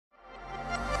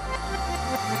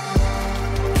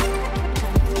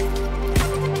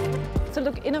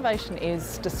innovation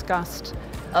is discussed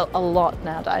a lot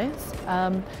nowadays,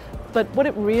 but what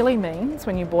it really means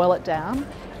when you boil it down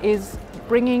is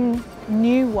bringing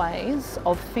new ways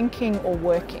of thinking or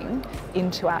working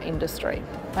into our industry.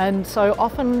 And so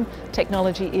often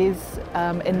technology is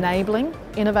enabling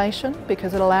innovation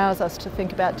because it allows us to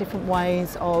think about different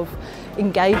ways of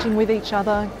engaging with each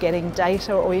other, getting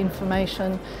data or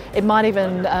information. It might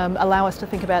even allow us to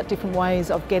think about different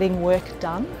ways of getting work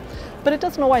done. But it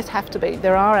doesn't always have to be.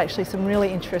 There are actually some really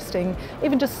interesting,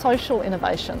 even just social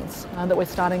innovations that we're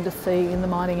starting to see in the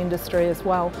mining industry as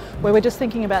well, where we're just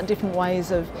thinking about different ways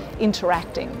of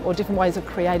interacting or different ways of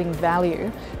creating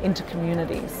value into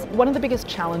communities. One of the biggest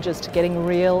challenges to getting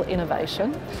real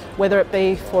innovation, whether it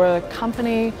be for a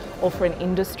company or for an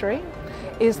industry,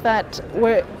 is that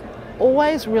we're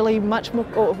always really much more,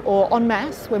 or en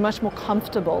masse, we're much more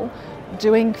comfortable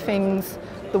doing things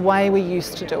the way we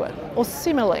used to do it, or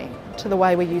similarly to the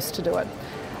way we used to do it.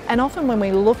 And often when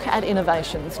we look at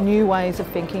innovations, new ways of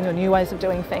thinking or new ways of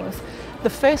doing things, the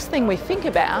first thing we think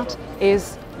about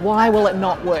is, why will it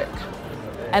not work?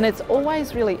 And it's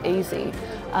always really easy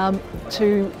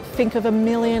to think of a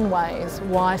million ways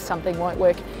why something won't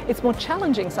work. It's more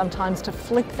challenging sometimes to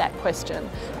flip that question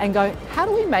and go, how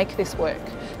do we make this work?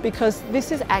 Because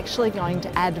this is actually going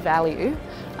to add value.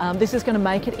 This is going to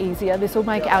make it easier. This will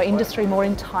make our industry more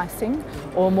enticing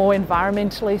or more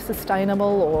environmentally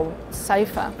sustainable or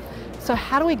safer. So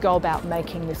how do we go about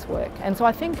making this work? And so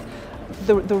I think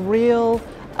the real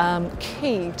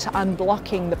key to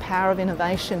unblocking the power of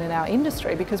innovation in our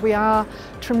industry, because we are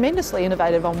tremendously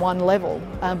innovative on one level,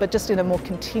 but just in a more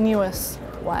continuous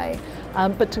way.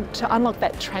 But to unlock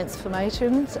that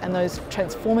transformations and those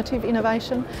transformative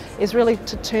innovation is really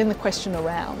to turn the question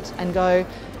around and go,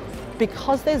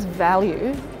 because there's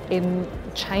value in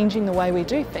changing the way we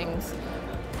do things,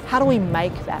 how do we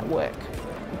make that work?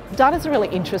 Data is a really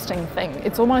interesting thing.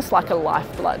 It's almost like a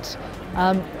lifeblood.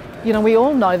 You know, we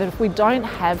all know that if we don't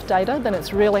have data, then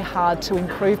it's really hard to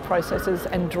improve processes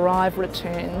and drive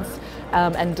returns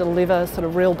and deliver sort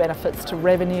of real benefits to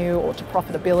revenue or to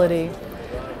profitability.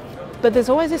 But there's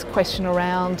always this question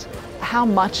around, how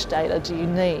much data do you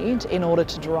need in order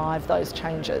to drive those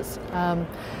changes?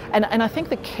 And I think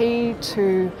the key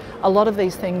to a lot of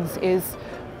these things is,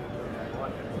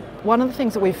 one of the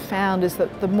things that we've found is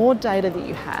that the more data that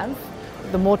you have,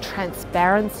 the more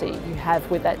transparency you have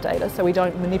with that data, so we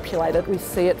don't manipulate it, we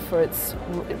see it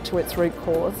to its root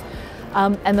cause.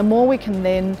 And the more we can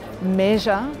then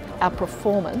measure our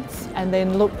performance and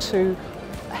then look to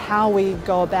how we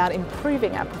go about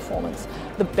improving our performance,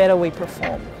 the better we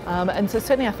perform. And so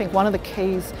certainly I think one of the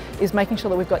keys is making sure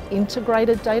that we've got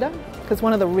integrated data, because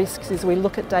one of the risks is we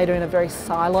look at data in a very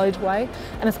siloed way,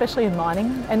 and especially in mining,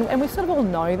 and we sort of all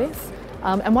know this.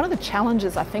 And one of the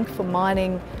challenges I think for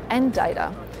mining and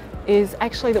data is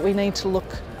actually that we need to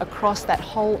look across that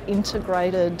whole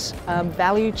integrated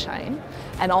value chain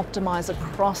and optimise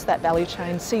across that value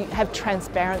chain, have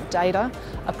transparent data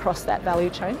across that value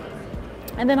chain.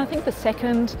 And then I think the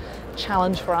second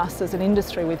challenge for us as an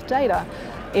industry with data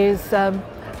is,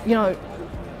 you know,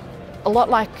 a lot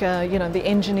like you know, the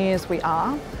engineers we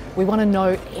are, we want to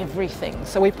know everything.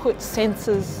 So we put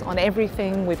sensors on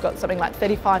everything. We've got something like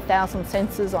 35,000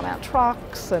 sensors on our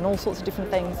trucks and all sorts of different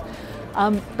things.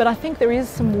 But I think there is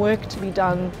some work to be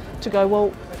done to go,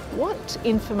 well, what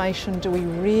information do we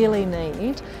really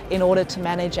need in order to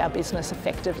manage our business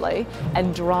effectively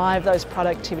and drive those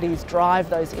productivities, drive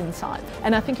those insights?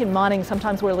 And I think in mining,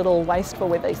 sometimes we're a little wasteful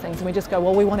with these things and we just go,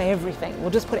 well, we want everything.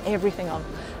 We'll just put everything on.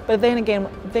 But then again,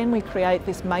 then we create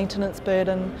this maintenance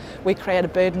burden. We create a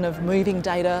burden of moving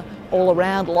data all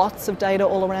around, lots of data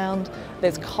all around.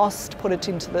 There's cost to put it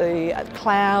into the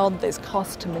cloud. There's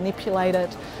cost to manipulate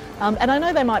it. And I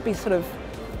know they might be sort of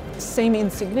seem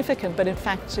insignificant, but in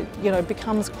fact, it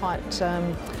becomes quite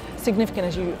significant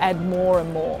as you add more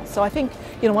and more. So I think,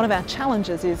 one of our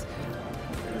challenges is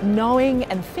knowing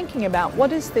and thinking about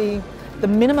what is the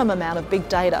minimum amount of big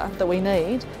data that we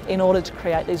need in order to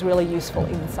create these really useful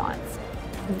insights.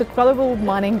 The Global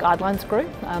Mining Guidelines Group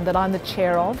that I'm the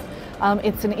chair of,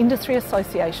 it's an industry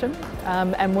association,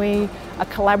 and we are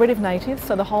collaborative natives,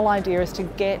 so the whole idea is to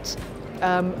get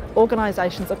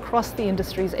organisations across the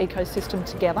industry's ecosystem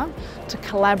together to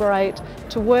collaborate,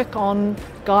 to work on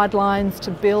guidelines,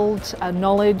 to build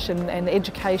knowledge and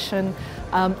education,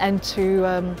 and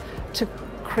to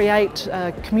create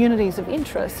communities of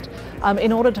interest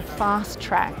in order to fast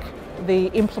track the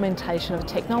implementation of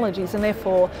technologies and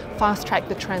therefore fast track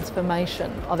the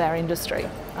transformation of our industry.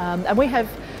 And we have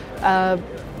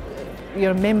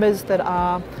members that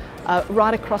are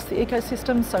right across the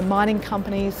ecosystem, so mining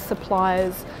companies,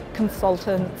 suppliers,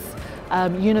 consultants,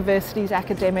 universities,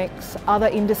 academics, other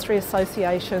industry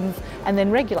associations, and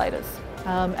then regulators.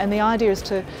 And the idea is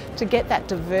to get that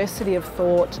diversity of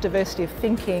thought, diversity of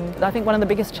thinking. I think one of the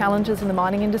biggest challenges in the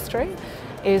mining industry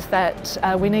is that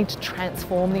we need to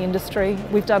transform the industry.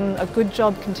 We've done a good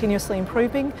job continuously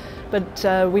improving,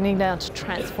 but we need now to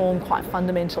transform quite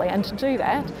fundamentally. And to do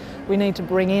that, we need to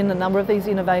bring in a number of these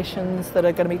innovations that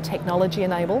are going to be technology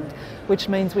enabled, which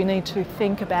means we need to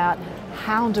think about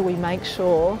how do we make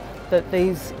sure that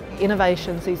these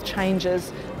innovations, these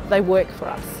changes, they work for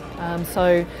us.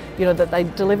 So, you know, that they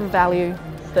deliver value,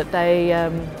 that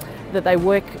they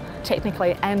work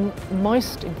technically, and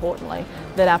most importantly,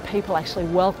 that our people actually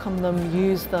welcome them,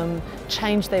 use them,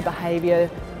 change their behaviour,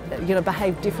 you know,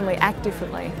 behave differently, act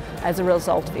differently as a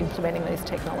result of implementing these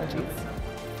technologies.